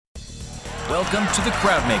Welcome to the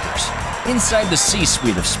Crowdmakers, inside the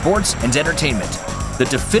C-suite of sports and entertainment, the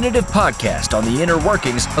definitive podcast on the inner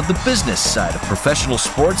workings of the business side of professional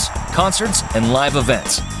sports, concerts, and live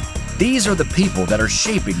events. These are the people that are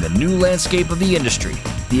shaping the new landscape of the industry,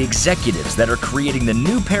 the executives that are creating the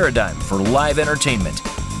new paradigm for live entertainment.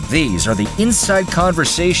 These are the inside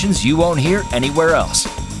conversations you won't hear anywhere else.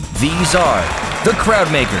 These are the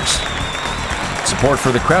Crowdmakers. Support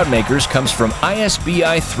for the Crowdmakers comes from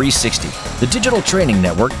ISBI 360, the digital training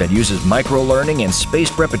network that uses micro-learning and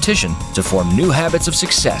spaced repetition to form new habits of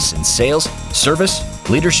success in sales, service,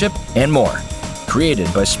 leadership, and more.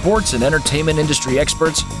 Created by sports and entertainment industry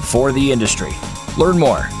experts for the industry. Learn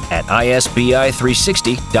more at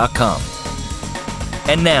isbi360.com.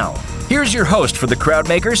 And now, here's your host for the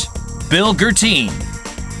Crowdmakers, Bill Gertine.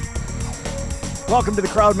 Welcome to the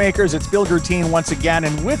Crowdmakers. It's Bill Gertine once again,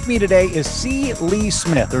 and with me today is C. Lee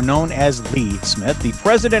Smith, or known as Lee Smith, the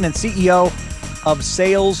president and CEO of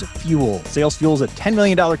SalesFuel. SalesFuel is a $10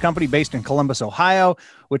 million company based in Columbus, Ohio,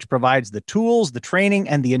 which provides the tools, the training,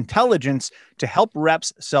 and the intelligence to help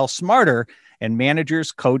reps sell smarter and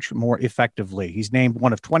managers coach more effectively. He's named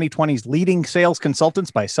one of 2020's leading sales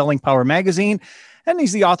consultants by Selling Power magazine, and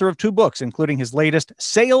he's the author of 2 books, including his latest,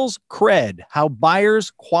 Sales Cred, How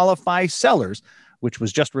Buyers Qualify Sellers, which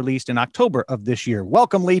was just released in October of this year.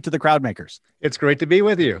 Welcome, Lee, to the Crowdmakers. It's great to be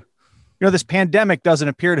with you. You know, this pandemic doesn't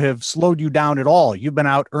appear to have slowed you down at all. You've been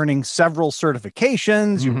out earning several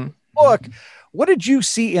certifications, you wrote a book. What did you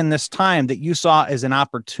see in this time that you saw as an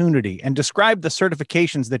opportunity? And describe the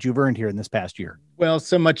certifications that you've earned here in this past year. Well,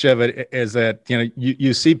 so much of it is that,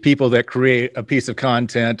 you see people that create a piece of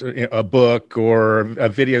content, a book or a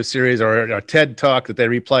video series or a TED talk that they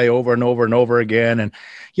replay over and over and over again. And,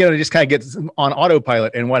 it just kind of gets on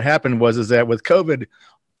autopilot. And what happened was that with COVID,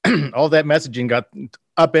 all that messaging got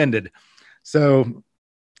upended. So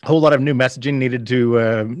a whole lot of new messaging needed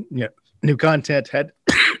to, new content had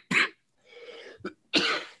a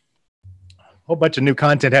whole bunch of new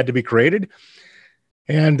content had to be created.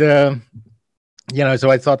 And, so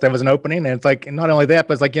I thought that was an opening. And it's like, not only that,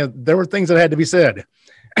 but it's like, there were things that had to be said.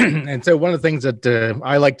 And so one of the things that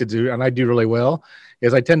I like to do, and I do really well,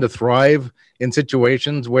 is I tend to thrive in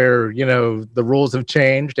situations where, the rules have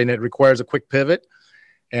changed and it requires a quick pivot.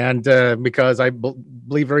 And because I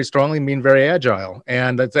believe very strongly, mean very agile.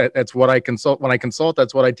 And that's what I consult. When I consult,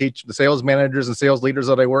 that's what I teach the sales managers and sales leaders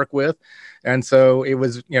that I work with. And so it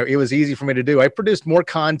was easy for me to do. I produced more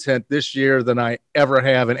content this year than I ever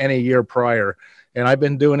have in any year prior. And I've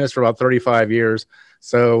been doing this for about 35 years.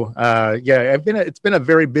 So it's been a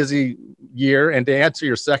very busy year. And to answer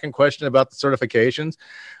your second question about the certifications,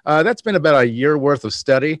 that's been about a year worth of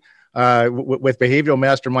study. With behavioral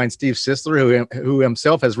mastermind Steve Sisler, who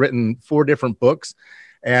himself has written 4 different books,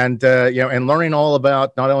 and and learning all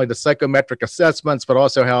about not only the psychometric assessments, but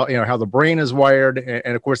also how the brain is wired,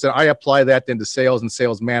 and of course then I apply that into sales and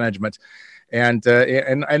sales management, and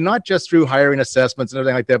not just through hiring assessments and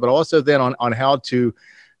everything like that, but also then on how to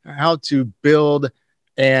build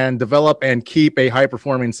and develop and keep a high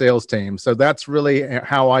performing sales team. So that's really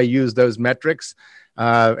how I use those metrics.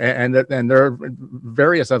 And there are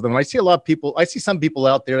various of them. I see some people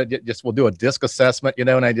out there that just will do a DISC assessment, and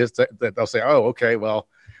they'll say, oh, okay, well,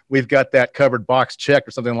 we've got that covered box checked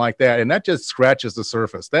or something like that. And that just scratches the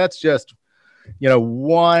surface. That's just,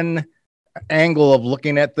 one angle of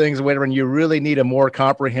looking at things or whatever. And you really need a more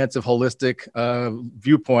comprehensive, holistic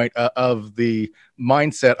viewpoint of the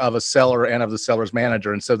mindset of a seller and of the seller's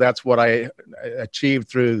manager. And so that's what I achieved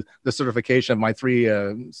through the certification of my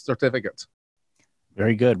 3 certificates.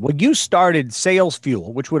 Very good. Well, you started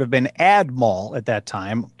SalesFuel, which would have been AdMall at that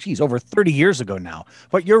time, over 30 years ago now.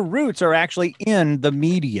 But your roots are actually in the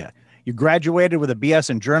media. You graduated with a BS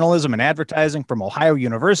in journalism and advertising from Ohio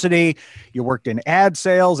University. You worked in ad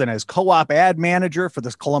sales and as co-op ad manager for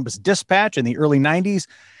the Columbus Dispatch in the early 90s.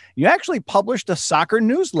 You actually published a soccer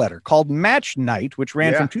newsletter called Match Night, which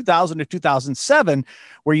ran from 2000 to 2007,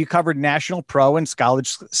 where you covered national pro and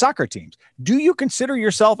college soccer teams. Do you consider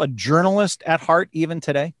yourself a journalist at heart even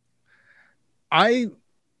today? Let's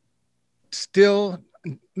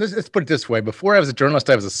put it this way. Before I was a journalist,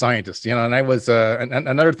 I was a scientist, and I was,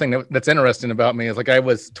 another thing that's interesting about me is I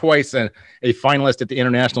was twice a finalist at the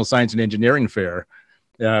International Science and Engineering Fair.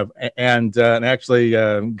 And actually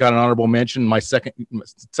got an honorable mention my second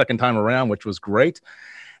time around, which was great.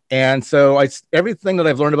 And so everything that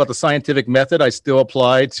I've learned about the scientific method, I still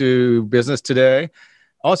apply to business today.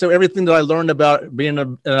 Also, everything that I learned about being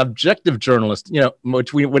an objective journalist,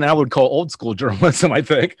 which we now would call old school journalism, I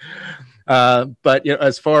think. But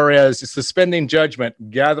as far as suspending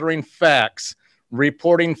judgment, gathering facts,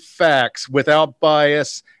 reporting facts without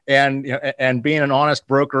bias, and being an honest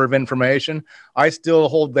broker of information. I still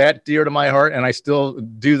hold that dear to my heart, and I still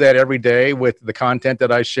do that every day with the content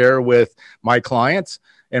that I share with my clients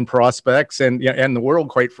and prospects and the world,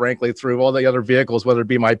 quite frankly, through all the other vehicles, whether it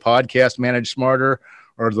be my podcast, Manage Smarter,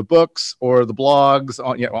 or the books or the blogs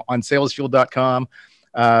on salesfuel.com.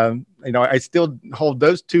 I still hold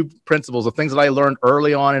those two principles, the things that I learned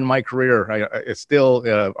early on in my career, I still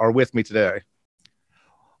are with me today.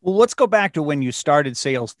 Well, let's go back to when you started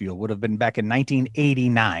SalesFuel. Would have been back in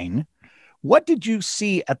 1989. What did you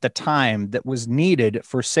see at the time that was needed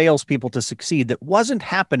for salespeople to succeed that wasn't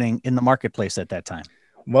happening in the marketplace at that time?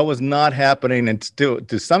 What was not happening, and still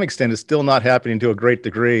to some extent is still not happening to a great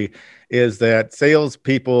degree, is that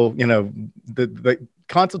salespeople, the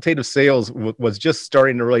consultative sales was just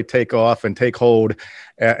starting to really take off and take hold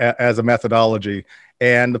as a methodology.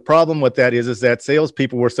 And the problem with that is that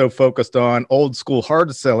salespeople were so focused on old school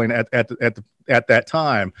hard selling at that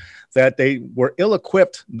time that they were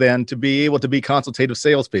ill-equipped then to be able to be consultative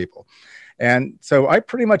salespeople. And so I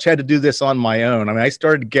pretty much had to do this on my own. I mean, I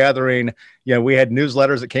started gathering, we had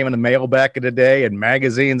newsletters that came in the mail back in the day, and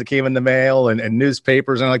magazines that came in the mail, and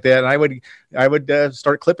newspapers and like that. And I would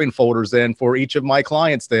start clipping folders then for each of my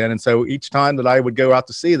clients then. And so each time that I would go out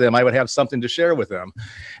to see them, I would have something to share with them.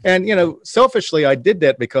 And, selfishly, I did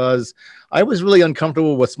that because I was really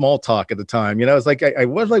uncomfortable with small talk at the time. It's like I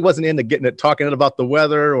wasn't into talking about the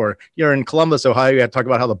weather, or you're in Columbus, Ohio, you had to talk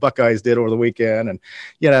about how the Buckeyes did over the weekend. And,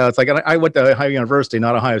 it's like I went to Ohio University,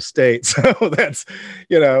 not Ohio State. So that's,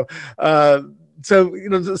 the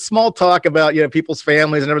small talk about, people's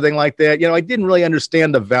families and everything like that. I didn't really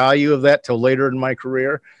understand the value of that till later in my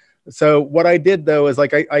career. So what I did though, is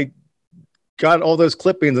like, I got all those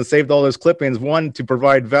clippings and saved all those clippings, one, to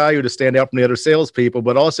provide value to stand out from the other salespeople,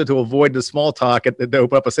 but also to avoid the small talk to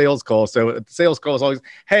open up a sales call. So the sales call is always,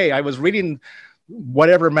 hey, I was reading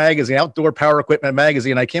whatever magazine, Outdoor Power Equipment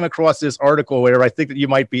magazine. I came across this article where I think that you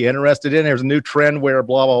might be interested in. There's a new trend where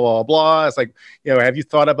blah, blah, blah, blah. It's like, have you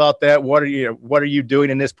thought about that? What are you doing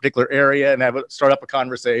in this particular area? And I would start up a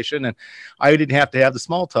conversation, and I didn't have to have the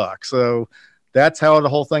small talk. So that's how the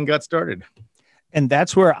whole thing got started. And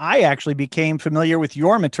that's where I actually became familiar with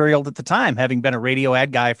your material at the time, having been a radio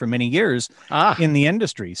ad guy for many years in the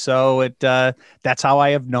industry. So that's how I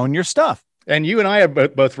have known your stuff. And you and I are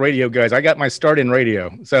both radio guys. I got my start in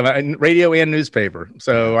radio, so radio and newspaper.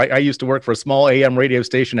 So I used to work for a small AM radio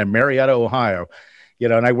station in Marietta, Ohio,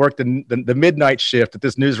 and I worked in the midnight shift at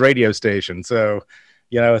this news radio station. So,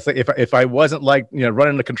 if I wasn't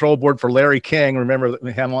running the control board for Larry King, remember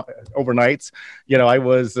him overnights, I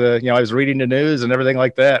was reading the news and everything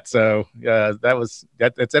like that. So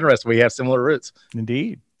that's interesting. We have similar roots.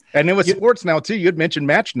 Indeed. And then with sports now too, you'd mentioned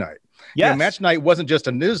Match Night. Yeah, Match Night wasn't just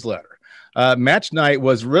a newsletter. Match Night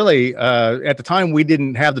was really, at the time, we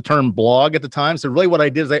didn't have the term blog at the time. So really what I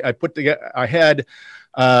did is I had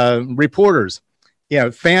reporters,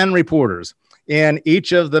 fan reporters in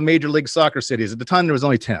each of the Major League Soccer cities. At the time, there was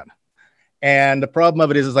only 10. And the problem of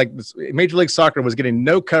it is like Major League Soccer was getting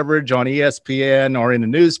no coverage on ESPN or in the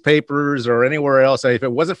newspapers or anywhere else. If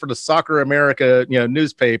it wasn't for the Soccer America,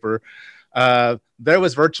 newspaper, there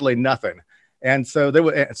was virtually nothing. And so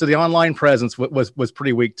the online presence was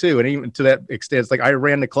pretty weak too. And even to that extent, it's like I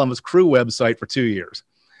ran the Columbus Crew website for 2 years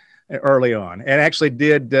early on, and actually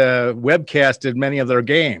did webcasted many of their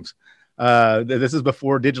games. This is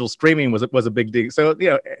before digital streaming was a big deal. So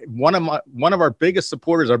one of our biggest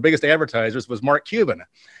supporters, our biggest advertisers, was Mark Cuban.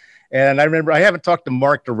 And I remember, I haven't talked to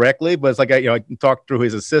Mark directly, but it's like I talked through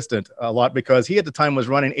his assistant a lot, because he at the time was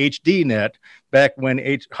running HDNet back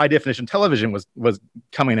when high definition television was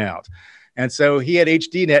coming out. And so he had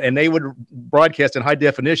HDNet, and they would broadcast in high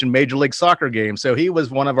definition Major League Soccer games. So he was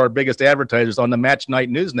one of our biggest advertisers on the Match Night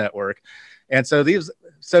News Network. And so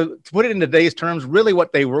to put it in today's terms, really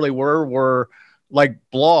what they really were like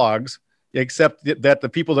blogs, except that the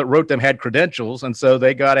people that wrote them had credentials. And so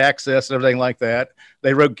they got access and everything like that.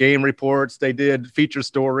 They wrote game reports. They did feature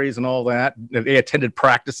stories and all that. They attended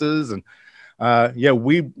practices. And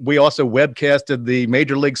we also webcasted the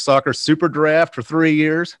Major League Soccer Super Draft for 3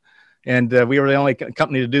 years. And we were the only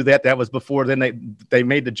company to do that. That was before then they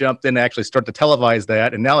made the jump then to actually start to televise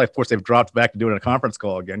that. And now, of course, they've dropped back to doing a conference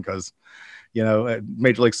call again because,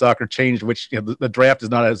 Major League Soccer changed, which the draft is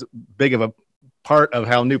not as big of a part of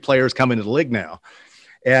how new players come into the league now.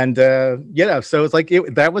 And so it's like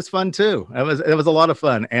that was fun too. It was a lot of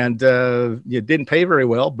fun, and it didn't pay very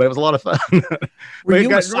well, but it was a lot of fun. Were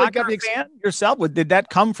you a soccer fan yourself? Did that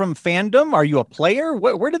come from fandom? Are you a player?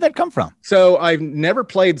 Where did that come from? So I've never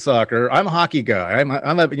played soccer. I'm a hockey guy.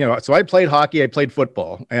 So I played hockey, I played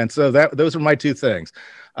football, and so those are my two things.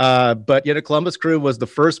 But Columbus Crew was the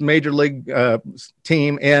first major league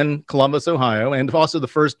team in Columbus, Ohio, and also the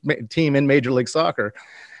first team in Major League Soccer.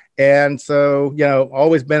 And so,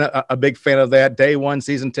 always been a big fan of that. Day one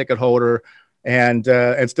season ticket holder, and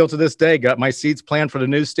still to this day, got my seats planned for the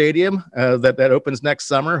new stadium that opens next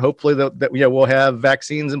summer. Hopefully that we'll have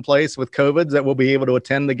vaccines in place with COVID that we'll be able to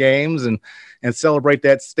attend the games and celebrate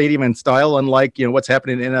that stadium in style. Unlike what's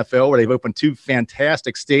happening in the NFL, where they've opened two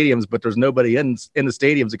fantastic stadiums, but there's nobody in the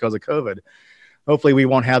stadiums because of COVID. Hopefully we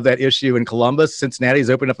won't have that issue in Columbus. Cincinnati's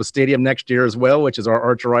opening up a stadium next year as well, which is our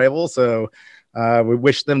arch rival. So we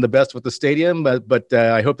wish them the best with the stadium, but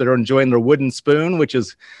I hope they're enjoying their wooden spoon, which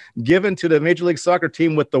is given to the Major League Soccer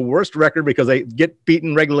team with the worst record because they get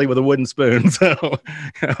beaten regularly with a wooden spoon. So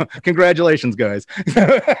congratulations, guys.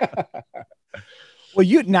 Well,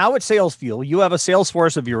 now at SalesFuel, you have a sales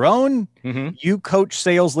force of your own. Mm-hmm. You coach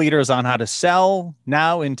sales leaders on how to sell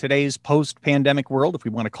now in today's post-pandemic world, if we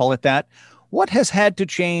want to call it that. What has had to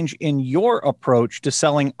change in your approach to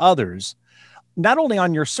selling others, not only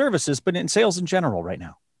on your services, but in sales in general right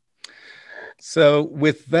now? So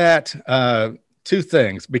with that, two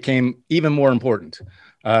things became even more important.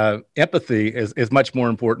 Empathy is much more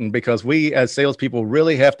important because we as salespeople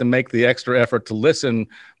really have to make the extra effort to listen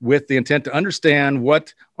with the intent to understand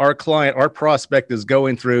what our client, our prospect is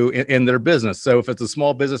going through in their business. So if it's a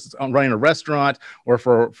small business running a restaurant or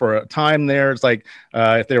for a time there, it's like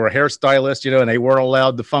if they were a hairstylist, and they weren't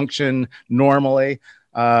allowed to function normally,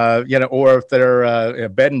 or if they're a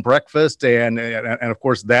bed and breakfast and of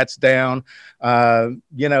course that's down,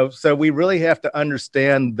 so we really have to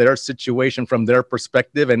understand their situation from their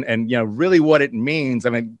perspective and really what it means. I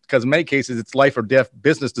mean, because in many cases it's life or death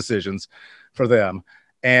business decisions for them.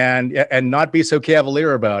 And not be so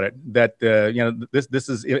cavalier about it that, this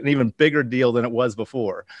is an even bigger deal than it was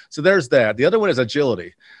before. So there's that. The other one is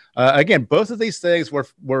agility. Again, both of these things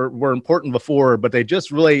were important before, but they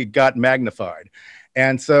just really got magnified.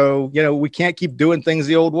 And so, we can't keep doing things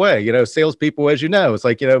the old way. Salespeople, as it's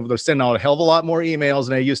like, they're sending out a hell of a lot more emails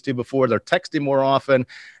than they used to before. They're texting more often.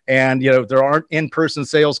 And, there aren't in-person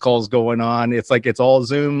sales calls going on. It's like it's all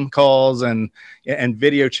Zoom calls and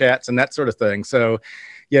video chats and that sort of thing. So,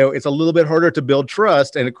 it's a little bit harder to build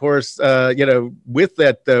trust. And of course, with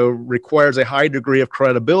that, though, requires a high degree of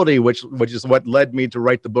credibility, which is what led me to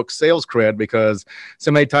write the book Sales Cred, because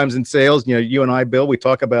so many times in sales, you and I, Bill, we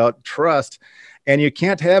talk about trust. And you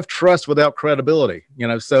can't have trust without credibility,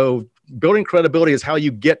 so building credibility is how you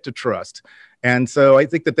get to trust. And so I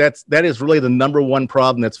think that is really the number one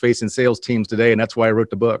problem that's facing sales teams today. And that's why I wrote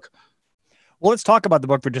the book. Well, let's talk about the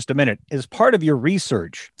book for just a minute. As part of your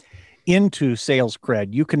research into Sales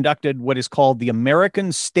Cred, you conducted what is called the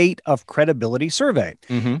American State of Credibility Survey.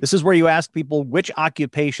 Mm-hmm. This is where you ask people which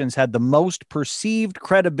occupations had the most perceived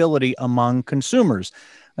credibility among consumers.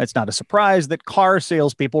 It's not a surprise that car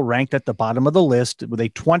salespeople ranked at the bottom of the list with a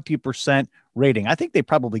 20% rating. I think they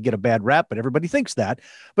probably get a bad rap, but everybody thinks that.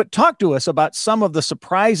 But talk to us about some of the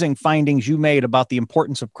surprising findings you made about the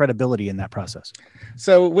importance of credibility in that process.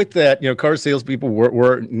 So with that, car salespeople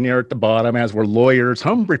were near at the bottom, as were lawyers,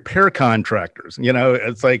 home repair contractors.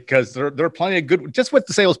 It's like, because there are plenty of good, just with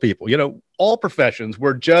the salespeople, all professions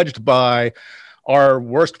were judged by our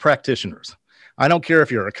worst practitioners. I don't care if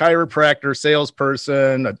you're a chiropractor,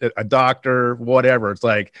 salesperson, a doctor, whatever. It's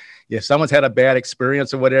like if someone's had a bad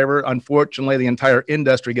experience or whatever, unfortunately, the entire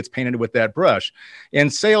industry gets painted with that brush. In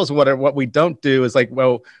sales, what we don't do is like,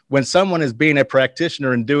 well, when someone is being a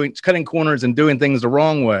practitioner and cutting corners and doing things the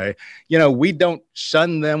wrong way, we don't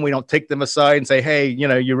shun them. We don't take them aside and say, hey,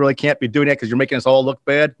 you really can't be doing that because you're making us all look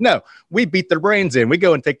bad. No, we beat their brains in. We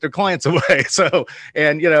go and take their clients away. So,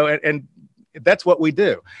 and that's what we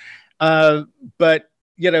do. But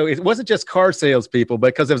it wasn't just car salespeople,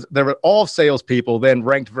 because there were all salespeople then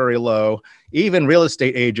ranked very low. Even real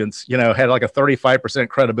estate agents, had like a 35%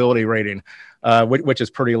 credibility rating, which is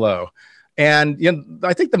pretty low. And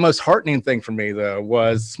I think the most heartening thing for me, though,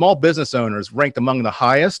 was small business owners ranked among the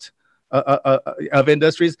highest of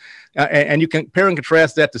industries. And you can compare and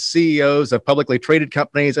contrast that to CEOs of publicly traded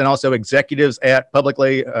companies and also executives at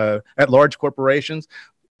large corporations.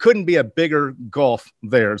 Couldn't be a bigger gulf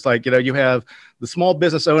there. It's like, you have the small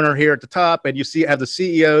business owner here at the top, and you have the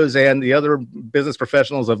CEOs and the other business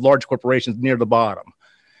professionals of large corporations near the bottom.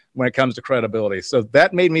 when it comes to credibility. So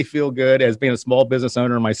that made me feel good as being a small business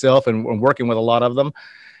owner myself and working with a lot of them.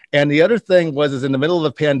 And the other thing is in the middle of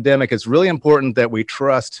the pandemic, it's really important that we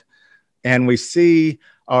trust and we see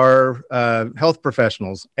our health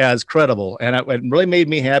professionals as credible. And it really made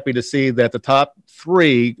me happy to see that the top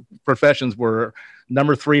 3 professions were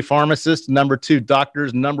number 3 pharmacists, number 2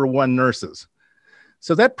 doctors, number 1 nurses.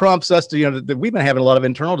 So that prompts us to, we've been having a lot of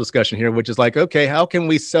internal discussion here, which is like, okay, how can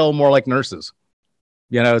we sell more like nurses?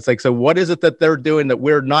 It's like, so what is it that they're doing that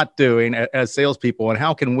we're not doing as salespeople, and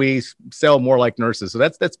how can we sell more like nurses? So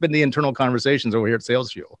that's been the internal conversations over here at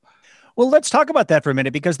SalesFuel. Well, let's talk about that for a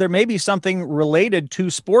minute, because there may be something related to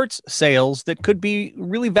sports sales that could be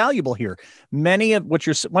really valuable here. Many of what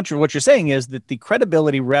you're saying is that the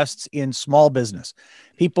credibility rests in small business,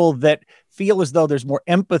 people that feel as though there's more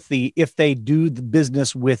empathy if they do the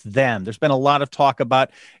business with them. There's been a lot of talk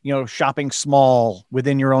about, shopping small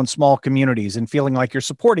within your own small communities and feeling like you're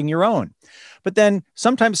supporting your own. But then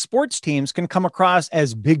sometimes sports teams can come across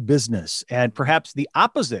as big business and perhaps the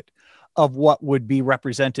opposite of what would be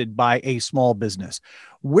represented by a small business.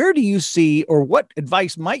 Where do you see, or what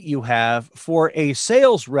advice might you have for a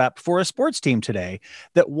sales rep for a sports team today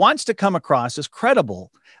that wants to come across as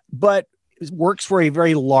credible, but works for a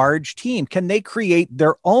very large team? Can they create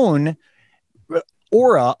their own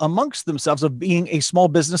aura amongst themselves of being a small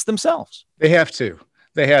business themselves? They have to.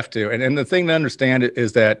 And the thing to understand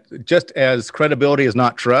is that just as credibility is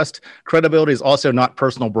not trust, credibility is also not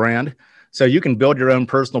personal brand. So you can build your own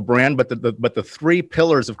personal brand, but the 3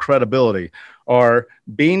 pillars of credibility are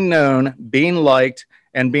being known, being liked,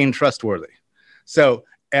 and being trustworthy. So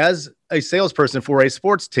as a salesperson for a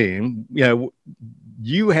sports team,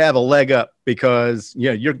 you have a leg up because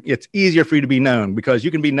it's easier for you to be known because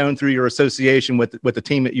you can be known through your association with the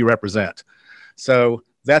team that you represent. So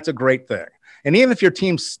that's a great thing. And even if your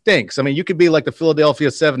team stinks, you could be like the Philadelphia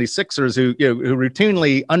 76ers who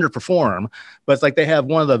routinely underperform, but it's like they have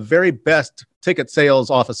one of the very best ticket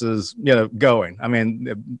sales offices, going.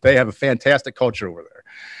 They have a fantastic culture over there.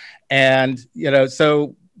 And,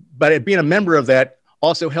 but being a member of that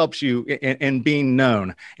also helps you in being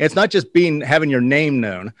known. It's not just having your name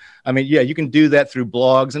known. You can do that through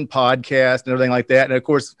blogs and podcasts and everything like that. And of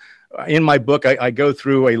course, in my book, I go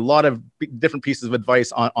through a lot of different pieces of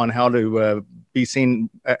advice on how to be seen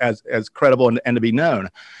as credible and to be known.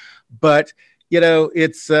 But,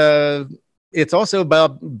 it's also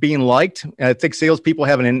about being liked. I think salespeople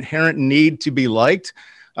have an inherent need to be liked.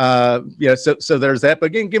 So there's that. But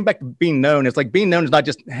again, getting back to being known, it's like being known is not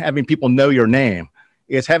just having people know your name.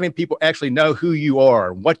 It's having people actually know who you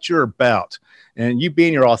are, what you're about, and you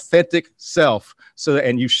being your authentic self.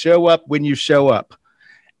 And you show up when you show up.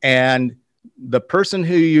 And the person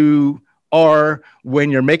who you are when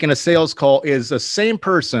you're making a sales call is the same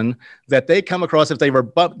person that they come across if they were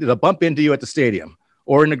bump into you at the stadium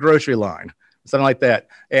or in the grocery line, something like that.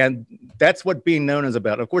 And that's what being known is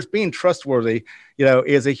about. Of course, being trustworthy,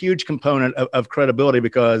 is a huge component of credibility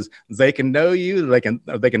because they can know you, they can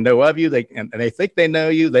know of you, and they think they know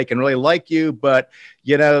you, they can really like you, but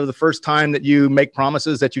the first time that you make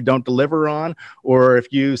promises that you don't deliver on, or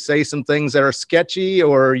if you say some things that are sketchy,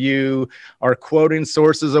 or you are quoting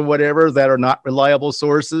sources or whatever that are not reliable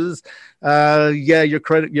sources, your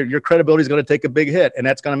credibility is going to take a big hit, and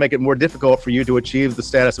that's going to make it more difficult for you to achieve the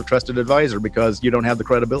status of trusted advisor because you don't have the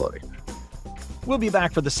credibility. We'll be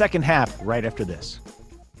back for the second half right after this.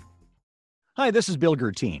 Hi, this is Bill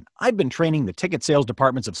Gertine. I've been training the ticket sales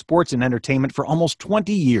departments of sports and entertainment for almost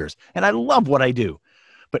 20 years, and I love what I do.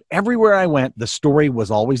 But everywhere I went, the story was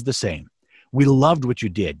always the same. We loved what you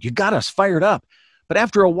did. You got us fired up. But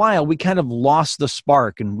after a while, we kind of lost the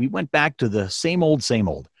spark, and we went back to the same old, same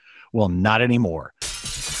old. Well, not anymore.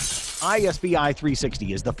 ISBI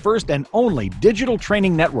 360 is the first and only digital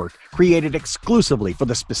training network created exclusively for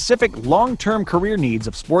the specific long-term career needs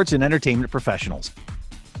of sports and entertainment professionals.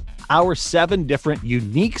 Our 7 different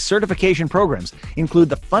unique certification programs include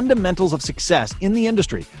the fundamentals of success in the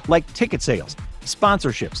industry, like ticket sales,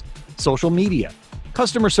 sponsorships, social media,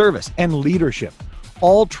 customer service, and leadership,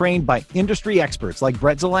 all trained by industry experts like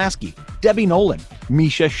Brett Zalaski, Debbie Nolan,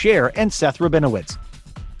 Misha Scher, and Seth Rabinowitz.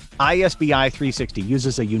 ISBI 360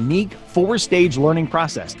 uses a unique 4-stage learning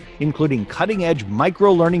process, including cutting-edge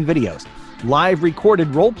micro-learning videos, live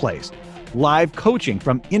recorded role plays, live coaching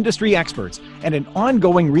from industry experts, and an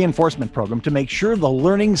ongoing reinforcement program to make sure the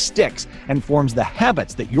learning sticks and forms the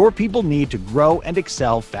habits that your people need to grow and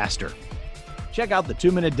excel faster. Check out the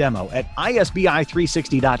 2-minute demo at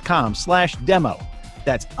isbi360.com/demo.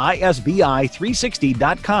 That's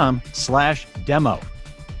isbi360.com/demo.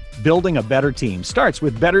 Building a better team starts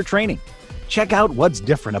with better training. Check out what's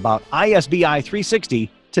different about ISBI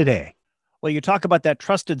 360 today? Well, you talk about that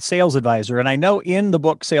trusted sales advisor, and I know in the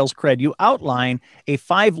book Sales Cred, you outline a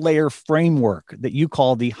 5-layer framework that you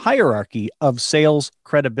call the hierarchy of sales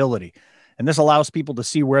credibility. And this allows people to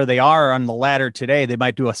see where they are on the ladder today. They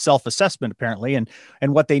might do a self-assessment, apparently, and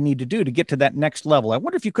what they need to do to get to that next level. I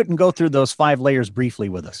wonder if you couldn't go through those 5 layers briefly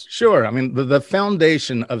with us. Sure. I mean, the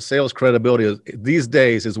foundation of sales credibility these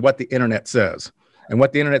days is what the internet says and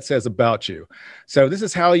what the internet says about you. So this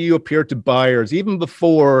is how you appear to buyers, even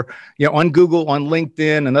before, on Google, on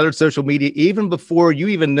LinkedIn, and other social media, even before you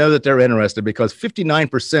even know that they're interested, because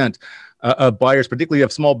 59% of buyers, particularly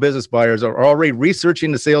of small business buyers, are already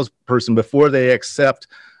researching the salesperson before they accept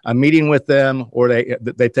a meeting with them or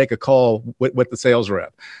they take a call with the sales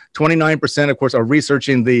rep. 29%, of course, are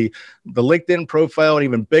researching the LinkedIn profile. An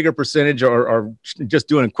even bigger percentage are just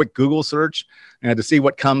doing a quick Google search to see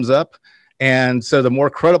what comes up. And so the more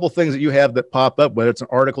credible things that you have that pop up, whether it's an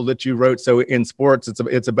article that you wrote, so in sports,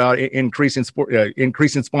 it's about increasing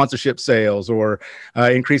sponsorship sales or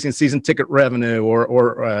increasing season ticket revenue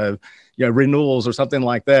or renewals or something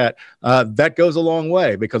like that. That goes a long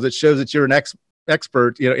way because it shows that you're an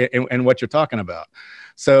expert in what you're talking about.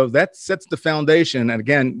 So that sets the foundation. And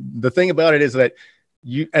again, the thing about it is that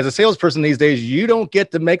you, as a salesperson these days, you don't get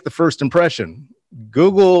to make the first impression.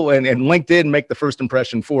 Google and LinkedIn make the first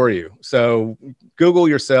impression for you. So Google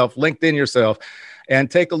yourself, LinkedIn yourself,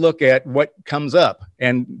 and take a look at what comes up.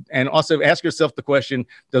 And also ask yourself the question,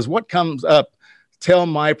 does what comes up tell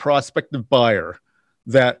my prospective buyer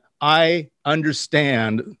that I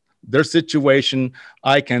understand their situation,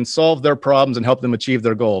 I can solve their problems and help them achieve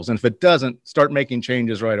their goals? And if it doesn't, start making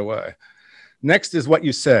changes right away. Next is what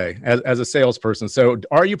you say as a salesperson. So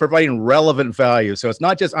are you providing relevant value? So it's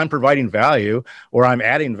not just I'm providing value or I'm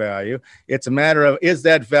adding value. It's a matter of, is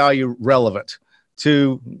that value relevant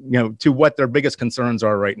to what their biggest concerns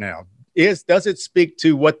are right now? Does it speak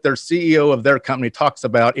to what their CEO of their company talks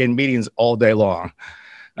about in meetings all day long?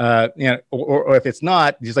 Or if it's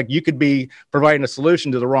not, just like you could be providing a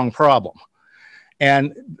solution to the wrong problem.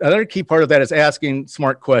 And another key part of that is asking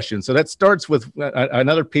smart questions. So that starts with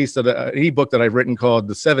another piece of an ebook that I've written called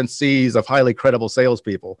The 7 C's of Highly Credible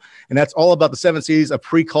Salespeople. And that's all about the 7 C's of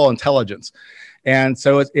pre-call intelligence. And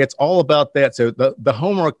so it's all about that. So the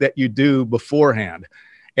homework that you do beforehand.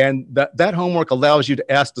 And that homework allows you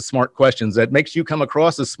to ask the smart questions. That makes you come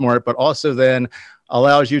across as smart, but also then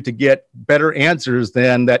allows you to get better answers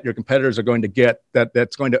than that your competitors are going to get,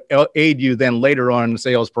 that's going to aid you then later on in the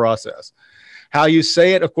sales process. How you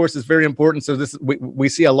say it, of course, is very important. So we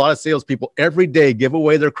see a lot of salespeople every day give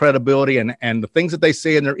away their credibility and the things that they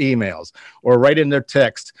say in their emails or write in their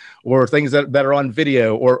text or things that are on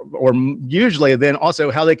video or usually then also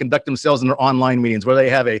how they conduct themselves in their online meetings where they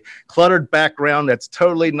have a cluttered background that's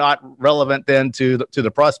totally not relevant then to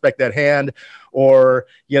the prospect at hand. Or,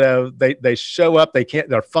 they show up,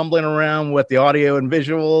 they're fumbling around with the audio and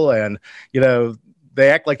visual and, they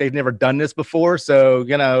act like they've never done this before. So,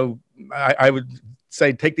 I would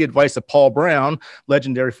say take the advice of Paul Brown,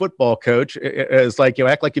 legendary football coach. It's like,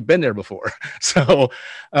 act like you've been there before. So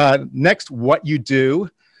next, what you do.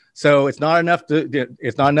 So it's not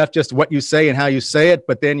enough just what you say and how you say it,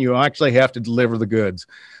 but then you actually have to deliver the goods.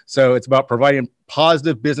 So it's about providing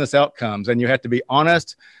positive business outcomes, and you have to be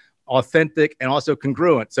honest, authentic, and also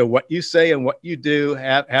congruent. So what you say and what you do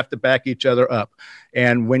have to back each other up.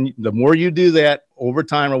 And the more you do that over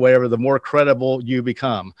time or whatever, the more credible you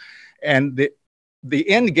become. And the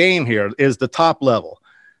end game here is the top level.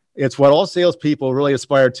 It's what all salespeople really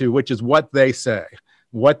aspire to, which is what they say.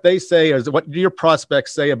 What they say is what do your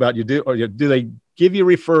prospects say about you? Do they give you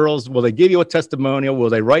referrals? Will they give you a testimonial? Will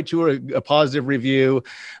they write you a positive review?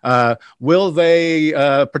 Will they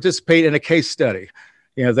participate in a case study?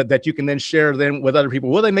 That you can then share them with other people.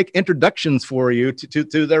 Will they make introductions for you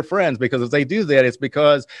to their friends? Because if they do that, it's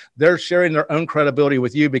because they're sharing their own credibility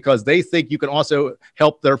with you because they think you can also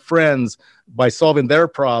help their friends by solving their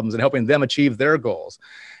problems and helping them achieve their goals.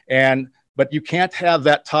 But you can't have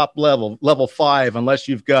that top level 5, unless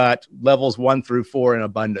you've got levels 1 through 4 in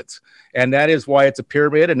abundance. And that is why it's a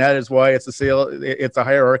pyramid, and that is why it's a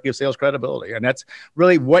hierarchy of sales credibility. And that's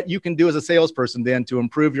really what you can do as a salesperson then to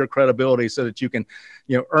improve your credibility so that you can,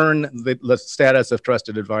 earn the status of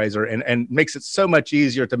trusted advisor, and makes it so much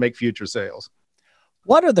easier to make future sales.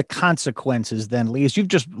 What are the consequences then, Lee, as you've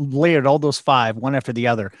just layered all those 5, one after the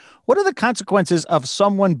other? What are the consequences of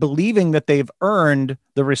someone believing that they've earned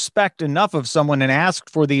the respect enough of someone and asked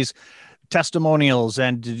for these testimonials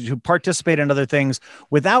and to participate in other things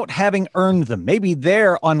without having earned them. Maybe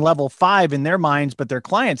they're on level 5 in their minds, but their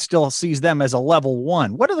client still sees them as a level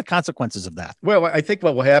 1. What are the consequences of that? Well, I think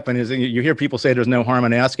what will happen is you hear people say there's no harm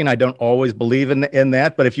in asking. I don't always believe in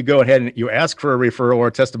that, but if you go ahead and you ask for a referral or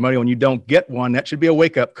a testimonial and you don't get one, that should be a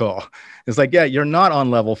wake-up call. It's like, yeah, you're not on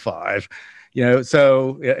level 5.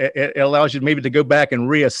 So it allows you maybe to go back and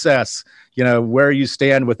reassess, where you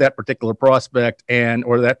stand with that particular prospect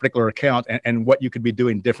or that particular account and what you could be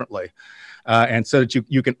doing differently. And so that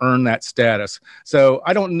you can earn that status. So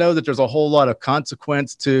I don't know that there's a whole lot of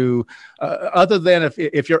consequence to, other than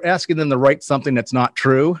if you're asking them to write something that's not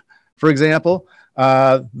true, for example,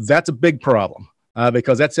 that's a big problem.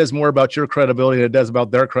 Because that says more about your credibility than it does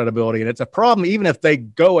about their credibility. And it's a problem even if they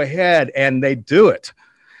go ahead and they do it.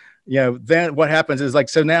 Then what happens is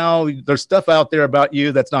so now there's stuff out there about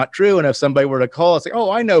you that's not true. And if somebody were to call and say,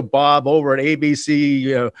 oh, I know Bob over at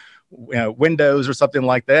ABC, Windows or something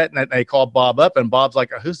like that. And they call Bob up and Bob's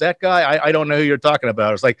like, who's that guy? I don't know who you're talking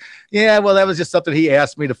about. It's like, yeah, well, that was just something he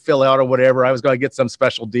asked me to fill out or whatever. I was going to get some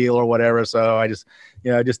special deal or whatever. So I just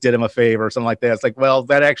did him a favor or something like that. It's like, well,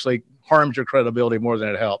 that actually harms your credibility more than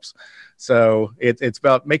it helps. So it's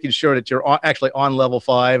about making sure that you're actually on level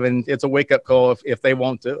 5, and it's a wake-up call if they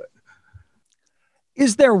won't do it.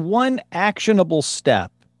 Is there one actionable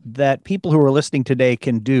step that people who are listening today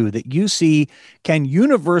can do that you see can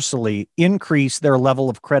universally increase their level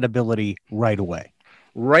of credibility right away?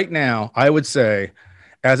 Right now, I would say,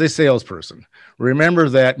 as a salesperson, remember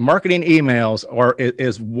that marketing emails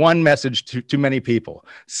is one message to many people.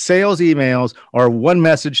 Sales emails are one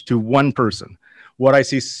message to one person. What I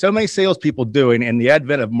see so many salespeople doing in the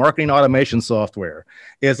advent of marketing automation software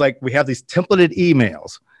is we have these templated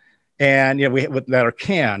emails. And that are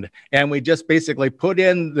canned, and we just basically put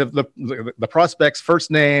in the prospect's first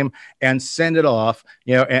name and send it off,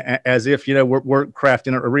 as if we're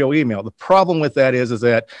crafting a real email. The problem with that is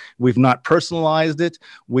that we've not personalized it,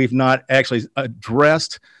 we've not actually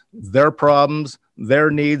addressed their problems, their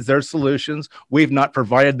needs, their solutions. We've not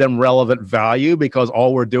provided them relevant value because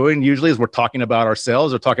all we're doing usually is we're talking about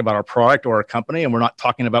ourselves or talking about our product or our company, and we're not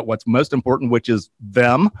talking about what's most important, which is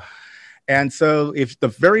them. And so if the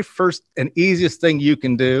very first and easiest thing you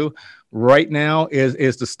can do right now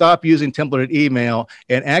is to stop using templated email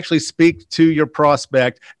and actually speak to your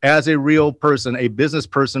prospect as a real person, a business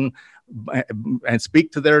person, and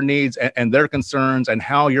speak to their needs and their concerns and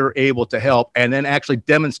how you're able to help, and then actually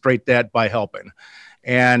demonstrate that by helping.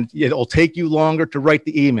 And it'll take you longer to write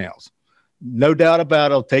the emails. No doubt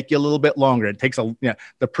about it, it'll take you a little bit longer. It takes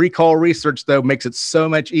the pre-call research, though, makes it so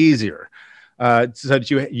much easier. So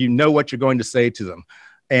that you know what you're going to say to them.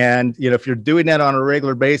 And if you're doing that on a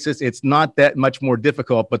regular basis, it's not that much more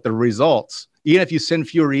difficult, but the results, even if you send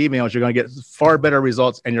fewer emails, you're going to get far better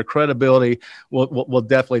results, and your credibility will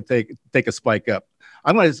definitely take a spike up.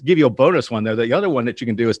 I'm going to give you a bonus one, though. The other one that you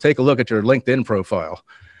can do is take a look at your LinkedIn profile.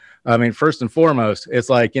 I mean, first and foremost, it's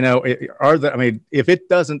if it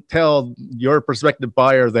doesn't tell your prospective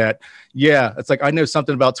buyer that, yeah, it's I know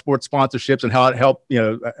something about sports sponsorships and how it helped,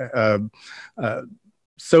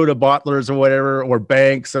 soda bottlers or whatever, or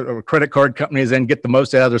banks or credit card companies, and get the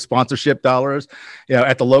most out of their sponsorship dollars,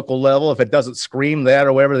 at the local level. If it doesn't scream that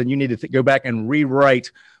or whatever, then you need to go back and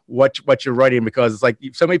rewrite what you're writing, because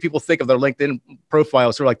it's so many people think of their LinkedIn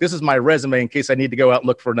profile. So this is my resume in case I need to go out and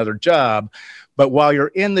look for another job. But while you're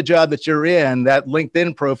in the job that you're in, that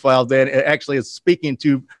LinkedIn profile then it actually is speaking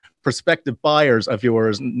to prospective buyers of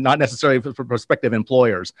yours, not necessarily for prospective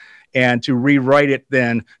employers, and to rewrite it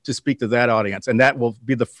then to speak to that audience. And that will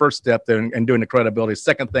be the first step then in doing the credibility.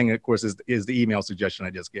 Second thing, of course, is the email suggestion I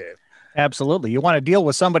just gave. Absolutely. You want to deal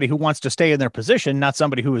with somebody who wants to stay in their position, not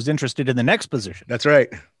somebody who is interested in the next position. That's right.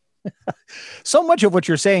 So much of what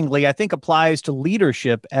you're saying, Lee, I think applies to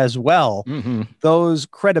leadership as well. Mm-hmm. Those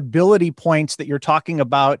credibility points that you're talking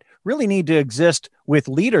about really need to exist with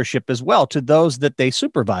leadership as well, to those that they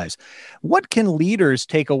supervise. What can leaders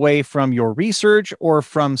take away from your research or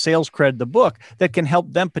from Sales Cred, the book, that can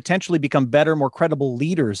help them potentially become better, more credible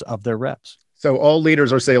leaders of their reps? So all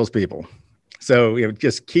leaders are salespeople. So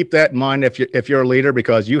just keep that in mind if you're a leader,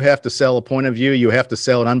 because you have to sell a point of view, you have to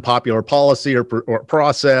sell an unpopular policy or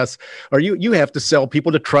process, or you have to sell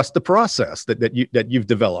people to trust the process that you've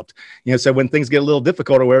developed. So when things get a little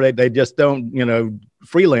difficult or where they just don't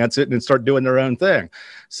freelance it and start doing their own thing.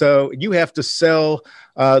 So you have to sell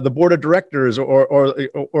the board of directors or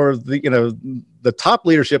the top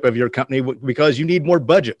leadership of your company, because you need more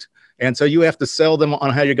budget. And so you have to sell them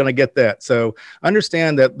on how you're going to get that. So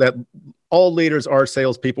understand that all leaders are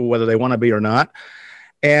salespeople, whether they want to be or not.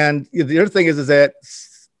 And the other thing is that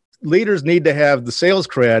leaders need to have the sales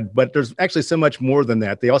cred, but there's actually so much more than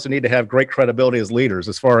that. They also need to have great credibility as leaders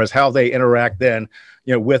as far as how they interact then,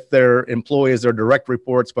 with their employees, their direct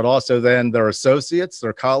reports, but also then their associates,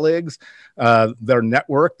 their colleagues, their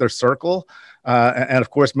network, their circle, and of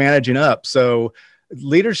course, managing up. So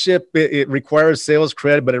leadership, it requires sales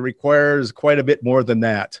cred, but it requires quite a bit more than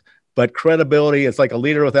that. But credibility, it's like a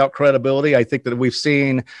leader without credibility. I think that we've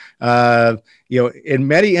seen, in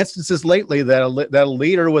many instances lately that a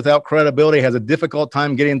leader without credibility has a difficult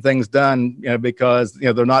time getting things done, because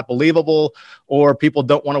they're not believable, or people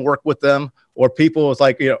don't want to work with them, or people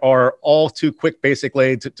are all too quick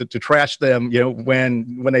basically to trash them,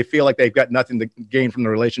 when they feel like they've got nothing to gain from the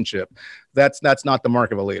relationship. That's not the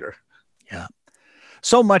mark of a leader. Yeah.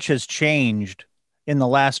 So much has changed in the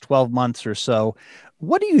last 12 months or so.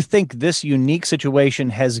 What do you think this unique situation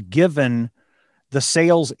has given the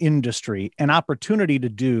sales industry an opportunity to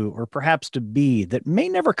do, or perhaps to be, that may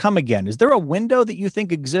never come again? Is there a window that you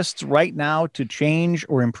think exists right now to change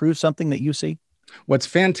or improve something that you see? What's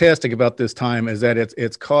fantastic about this time is that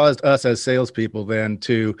it's caused us as salespeople then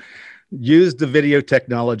to use the video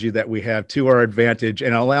technology that we have to our advantage,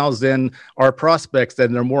 and allows then our prospects,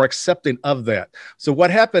 then they're more accepting of that. So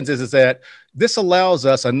what happens is that this allows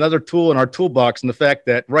us another tool in our toolbox, and the fact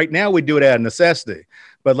that right now we do it out of necessity.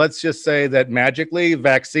 But let's just say that magically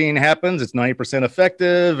vaccine happens, it's 90%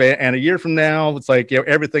 effective, and a year from now, it's like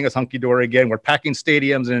everything is hunky-dory again. We're packing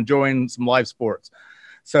stadiums and enjoying some live sports.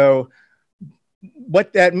 So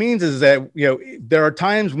what that means is that, there are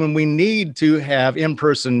times when we need to have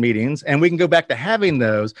in-person meetings, and we can go back to having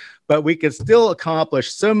those, but we can still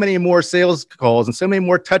accomplish so many more sales calls and so many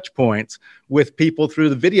more touch points with people through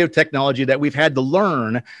the video technology that we've had to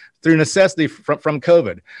learn through necessity from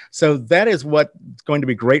COVID. So that is what's going to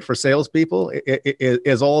be great for salespeople,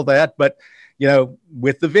 is all that. But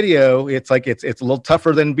with the video, it's a little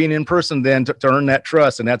tougher than being in person then to earn that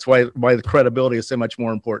trust. And that's why the credibility is so much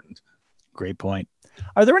more important. Great point.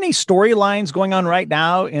 Are there any storylines going on right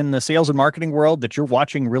now in the sales and marketing world that you're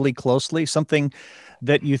watching really closely? Something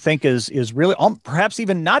that you think is really perhaps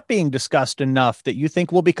even not being discussed enough that you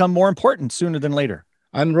think will become more important sooner than later?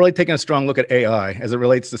 I'm really taking a strong look at AI as it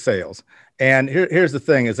relates to sales. And here's the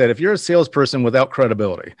thing, is that if you're a salesperson without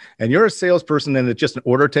credibility, and you're a salesperson and it's just an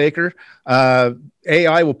order taker,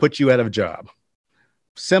 AI will put you out of a job.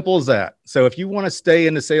 Simple as that. So if you want to stay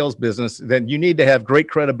in the sales business, then you need to have great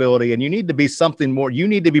credibility, and you need to be something more. You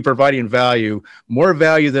need to be providing value, more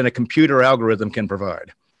value than a computer algorithm can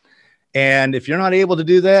provide. And if you're not able to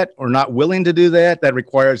do that, or not willing to do that, that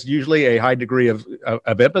requires usually a high degree of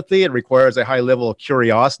empathy. It requires a high level of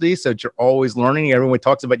curiosity, so that you're always learning. Everyone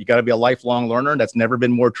talks about you got to be a lifelong learner. That's never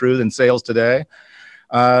been more true than sales today.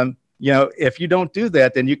 If you don't do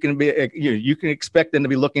that, then you can expect them to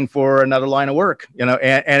be looking for another line of work, and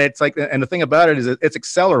it's like, and the thing about it is it's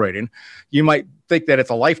accelerating. You might think that it's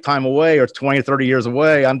a lifetime away, or it's 20 or 30 years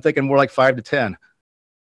away. I'm thinking more like 5 to 10.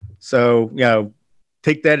 So,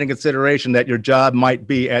 take that in consideration, that your job might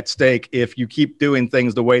be at stake if you keep doing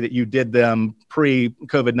things the way that you did them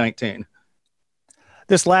pre-COVID-19.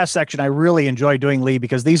 This last section I really enjoy doing, Lee,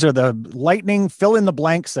 because these are the lightning fill in the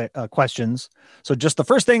blanks questions. So just the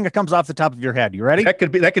first thing that comes off the top of your head. You ready? That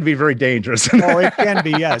could be very dangerous. Oh, it can be,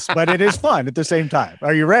 yes, but it is fun at the same time.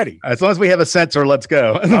 Are you ready? As long as we have a sensor, let's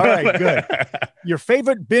go. All right, good. Your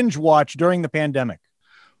favorite binge watch during the pandemic?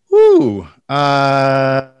 Ooh,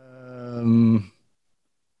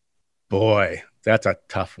 boy, that's a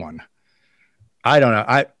tough one. I don't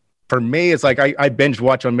know. For me, it's like I binge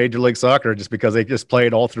watch on Major League Soccer just because they just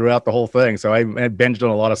played all throughout the whole thing. So I binged on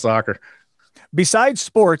a lot of soccer. Besides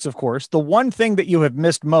sports, of course, the one thing that you have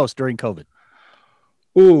missed most during COVID?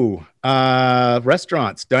 Ooh,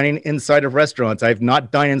 restaurants, dining inside of restaurants. I've not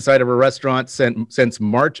dined inside of a restaurant since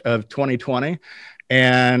March of 2020.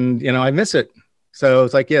 And, I miss it. So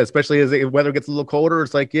it's like, yeah, especially as the weather gets a little colder,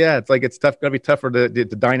 it's like, yeah, it's tough, going to be tougher to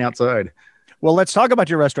dine outside. Well, let's talk about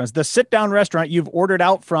your restaurants. The sit-down restaurant you've ordered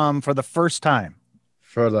out from for the first time.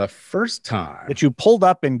 For the first time. That you pulled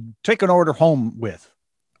up and took an order home with.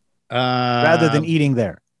 Rather than eating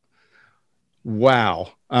there.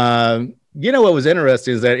 Wow. What was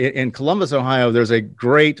interesting is that in Columbus, Ohio, there's a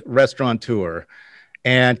great restaurateur.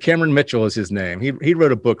 And Cameron Mitchell is his name. He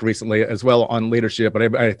wrote a book recently as well on leadership,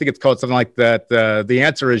 but I think it's called something like that. The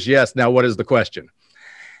answer is yes. Now, what is the question?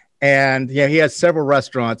 And yeah, he has several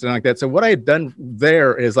restaurants and like that. So what I had done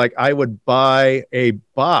there is like I would buy a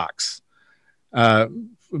box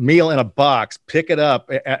meal in a box, pick it up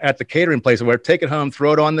at the catering place, or take it home,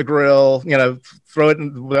 throw it on the grill, throw it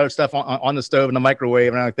with other stuff on the stove in the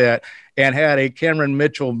microwave and like that, and had a Cameron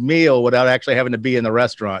Mitchell meal without actually having to be in the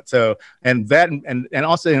restaurant. So, and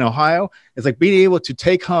also in Ohio, it's like being able to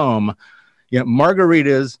take home,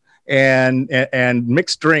 margaritas and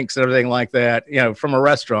mixed drinks and everything like that, from a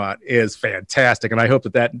restaurant is fantastic. And I hope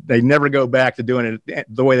that they never go back to doing it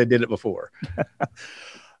the way they did it before.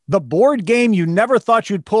 The board game you never thought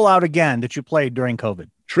you'd pull out again that you played during COVID?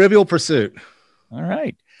 Trivial Pursuit. All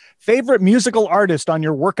right. Favorite musical artist on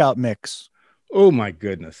your workout mix? Oh, my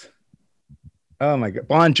goodness. Oh, my God.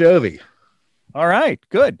 Bon Jovi. All right.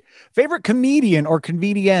 Good. Favorite comedian or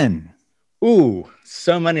comedienne? Ooh,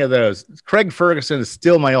 so many of those. Craig Ferguson is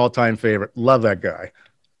still my all-time favorite. Love that guy.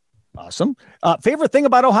 Awesome. Favorite thing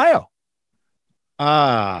about Ohio?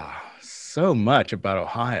 So much about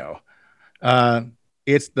Ohio.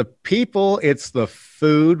 It's the people, it's the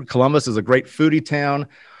food. Columbus is a great foodie town.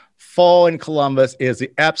 Fall in Columbus is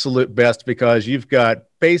the absolute best because you've got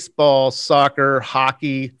baseball, soccer,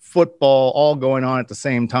 hockey, football, all going on at the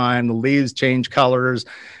same time. The leaves change colors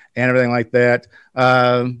and everything like that.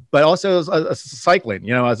 But also cycling,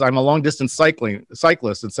 as I'm a long distance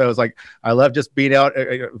cyclist. And so it's like, I love just being out,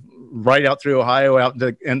 right out through Ohio, out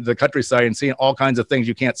in the countryside and seeing all kinds of things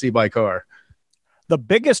you can't see by car. The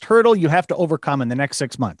biggest hurdle you have to overcome in the next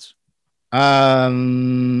 6 months?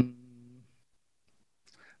 That's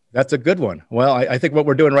a good one. Well, I think what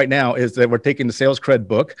we're doing right now is that we're taking the Sales Cred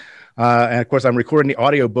book. And of course, I'm recording the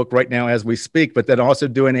audio book right now as we speak, but then also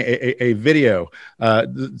doing a video,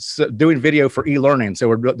 doing video for e-learning. So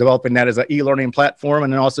we're developing that as an e-learning platform.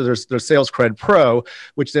 And then also there's Sales Cred Pro,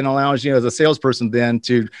 which then allows you as a salesperson then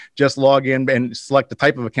to just log in and select the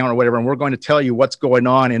type of account or whatever. And we're going to tell you what's going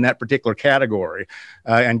on in that particular category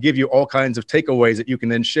and give you all kinds of takeaways that you can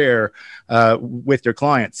then share with your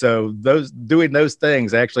clients. So doing those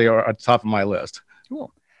things actually are at the top of my list.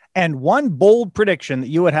 Cool. And one bold prediction that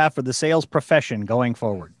you would have for the sales profession going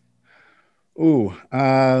forward? Ooh,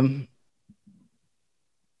 that's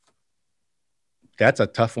a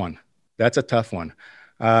tough one. It's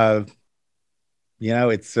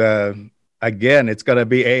again, it's going to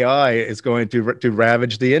be AI. It's going to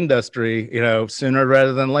ravage the industry, sooner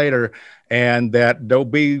rather than later. And that there'll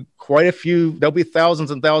be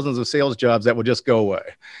thousands and thousands of sales jobs that will just go away.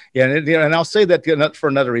 Yeah, and I'll say that for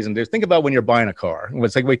another reason. Think about when you're buying a car.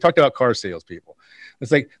 It's like we talked about car salespeople.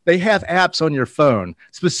 It's like they have apps on your phone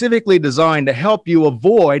specifically designed to help you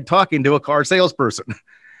avoid talking to a car salesperson.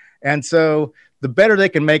 And so the better they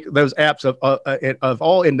can make those apps of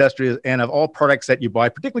all industries and of all products that you buy,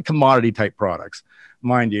 particularly commodity type products,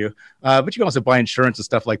 mind you. But you can also buy insurance and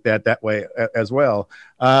stuff like that way as well.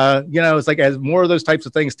 It's like as more of those types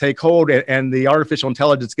of things take hold and the artificial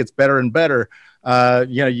intelligence gets better and better,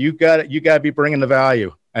 you got to be bringing the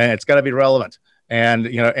value and it's got to be relevant. And,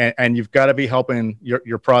 and you've got to be helping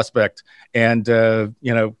your prospect and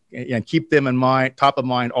keep them in mind, top of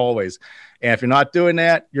mind always. And if you're not doing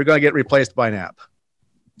that, you're going to get replaced by an app.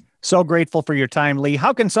 So grateful for your time, Lee.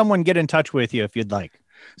 How can someone get in touch with you if you'd like?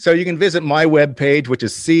 So you can visit my webpage, which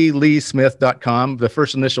is cleesmith.com. The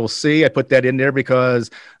first initial C, I put that in there because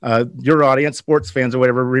your audience, sports fans or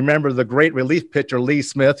whatever, remember the great relief pitcher Lee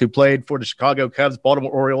Smith, who played for the Chicago Cubs,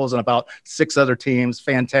 Baltimore Orioles, and about 6 other teams.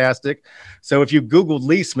 Fantastic. So if you Googled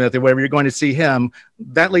Lee Smith or whatever, you're going to see him.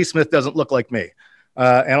 That Lee Smith doesn't look like me.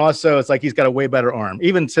 And also, it's like he's got a way better arm.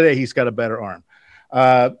 Even today, he's got a better arm.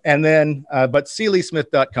 But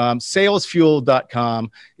cleesmith.com,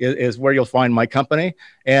 salesfuel.com is where you'll find my company.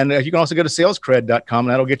 And you can also go to salescred.com, and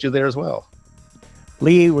that'll get you there as well.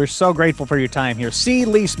 Lee, we're so grateful for your time here. C.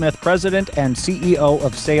 Lee Smith, President and CEO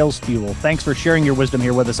of SalesFuel. Thanks for sharing your wisdom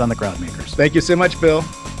here with us on the Crowdmakers. Thank you so much, Bill.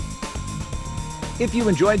 If you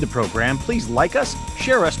enjoyed the program, please like us,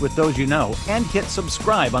 share us with those you know, and hit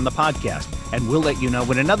subscribe on the podcast. And we'll let you know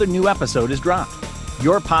when another new episode is dropped.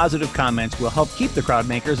 Your positive comments will help keep the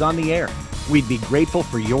Crowdmakers on the air. We'd be grateful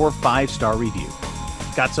for your 5-star review.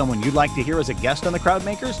 Got someone you'd like to hear as a guest on the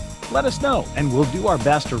Crowdmakers? Let us know, and we'll do our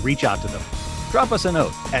best to reach out to them. Drop us a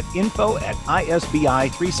note at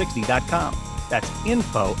info@isbi360.com. That's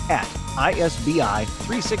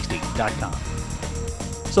info@isbi360.com.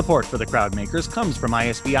 Support for the Crowdmakers comes from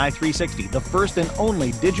ISBI 360, the first and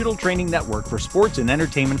only digital training network for sports and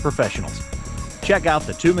entertainment professionals. Check out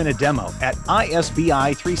the 2-minute demo at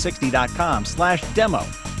isbi360.com/demo.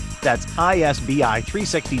 That's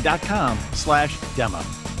isbi360.com/demo.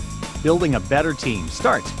 Building a better team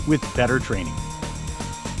starts with better training.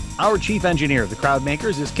 Our chief engineer of the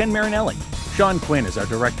Crowdmakers is Ken Marinelli. Sean Quinn is our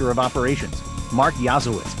director of operations. Mark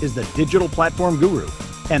Yazowitz is the digital platform guru.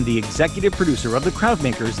 And the executive producer of The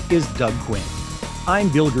Crowdmakers is Doug Quinn. I'm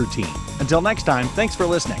Bill Gertine. Until next time, thanks for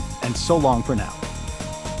listening, and so long for now.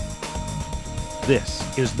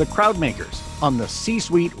 This is The Crowdmakers on the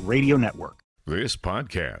C-Suite Radio Network. This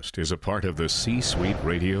podcast is a part of the C-Suite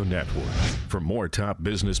Radio Network. For more top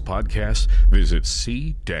business podcasts, visit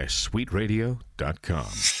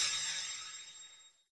c-suiteradio.com.